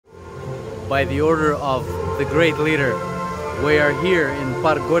by the order of the great leader, we are here in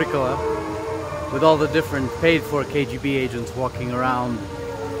Park Gorького with all the different paid-for KGB agents walking around,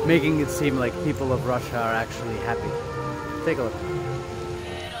 making it seem like people of Russia are actually happy. Take a look.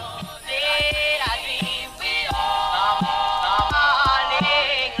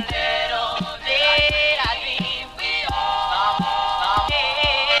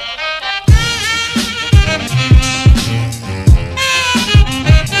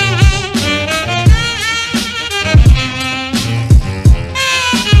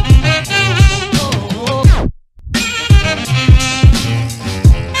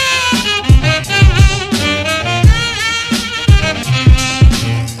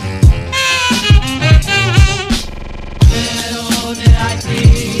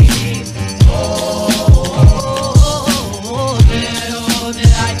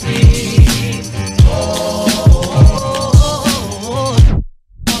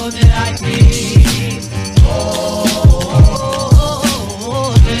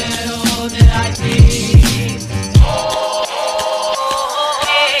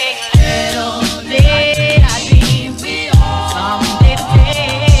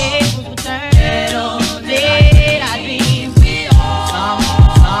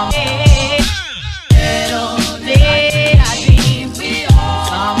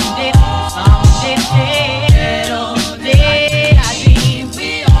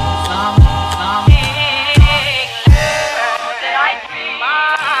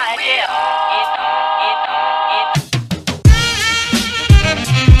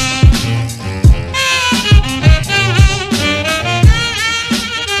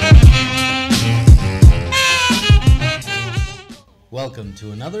 Welcome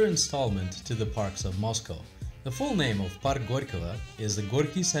to another installment to the parks of Moscow. The full name of Park Горького is the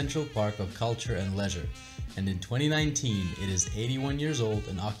Gorky Central Park of Culture and Leisure, and in 2019 it is 81 years old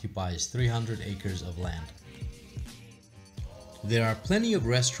and occupies 300 acres of land. There are plenty of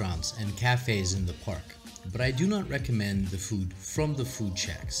restaurants and cafes in the park, but I do not recommend the food from the food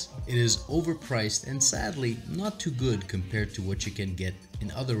shacks. It is overpriced and sadly not too good compared to what you can get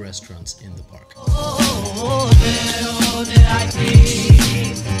in other restaurants in the park.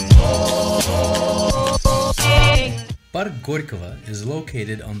 Park Горького is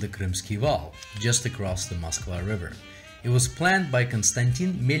located on the Krymsky Wall, just across the Moskva River. It was planned by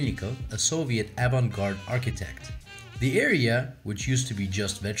Konstantin Melnikov, a Soviet avant-garde architect. The area, which used to be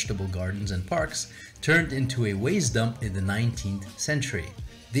just vegetable gardens and parks, turned into a waste dump in the 19th century.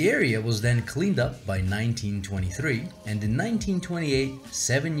 The area was then cleaned up by 1923, and in 1928,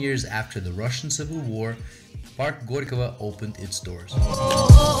 7 years after the Russian Civil War, Park Горького opened its doors.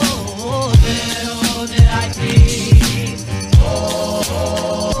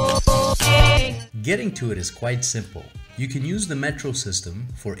 Getting to it is quite simple. You can use the metro system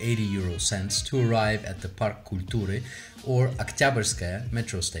for 80 euro cents to arrive at the Park Kultury or Oktyabrskaya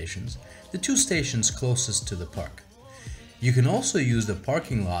metro stations, the two stations closest to the park. You can also use the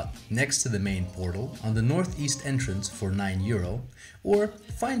parking lot next to the main portal on the northeast entrance for 9 euro, or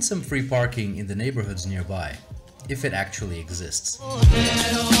find some free parking in the neighborhoods nearby, if it actually exists.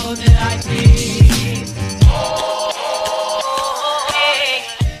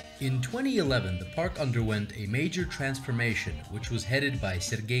 In 2011, the park underwent a major transformation which was headed by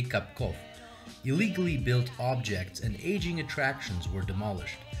Sergei Kopkov. Illegally built objects and aging attractions were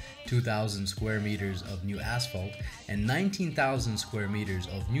demolished. 2,000 square meters of new asphalt and 19,000 square meters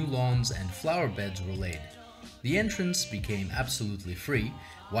of new lawns and flower beds were laid. The entrance became absolutely free,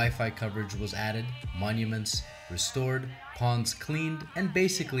 Wi-Fi coverage was added, monuments restored, ponds cleaned, and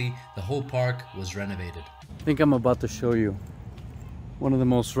basically the whole park was renovated. I think I'm about to show you one of the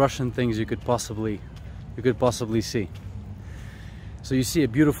most Russian things you could possibly see. So you see a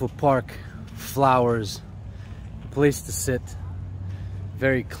beautiful park, flowers, a place to sit,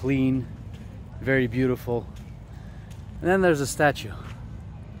 very clean, very beautiful. And then there's a statue.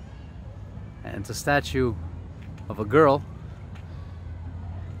 And it's a statue of a girl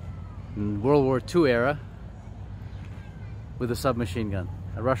in World War II era with a submachine gun,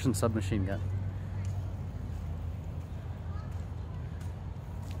 a Russian submachine gun.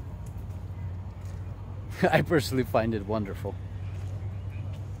 I personally find it wonderful.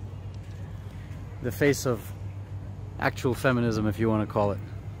 The face of actual feminism, if you want to call it.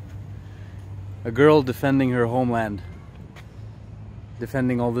 A girl defending her homeland,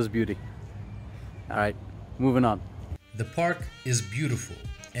 defending all this beauty. Alright, moving on. The park is beautiful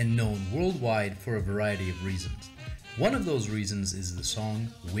and known worldwide for a variety of reasons. One of those reasons is the song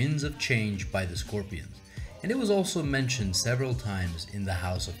Winds of Change by the Scorpions, and it was also mentioned several times in the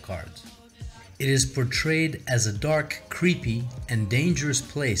House of Cards. It is portrayed as a dark, creepy, and dangerous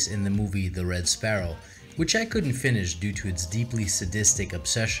place in the movie The Red Sparrow, which I couldn't finish due to its deeply sadistic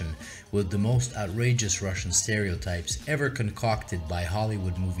obsession with the most outrageous Russian stereotypes ever concocted by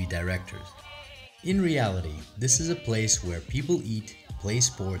Hollywood movie directors. In reality, this is a place where people eat, play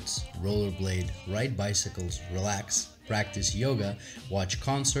sports, rollerblade, ride bicycles, relax, practice yoga, watch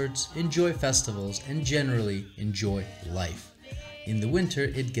concerts, enjoy festivals, and generally enjoy life. In the winter,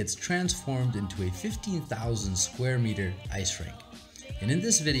 it gets transformed into a 15,000 square meter ice rink. And in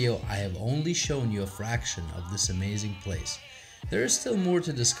this video, I have only shown you a fraction of this amazing place. There is still more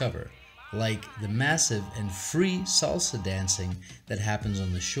to discover, like the massive and free salsa dancing that happens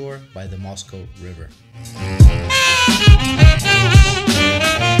on the shore by the Moscow River.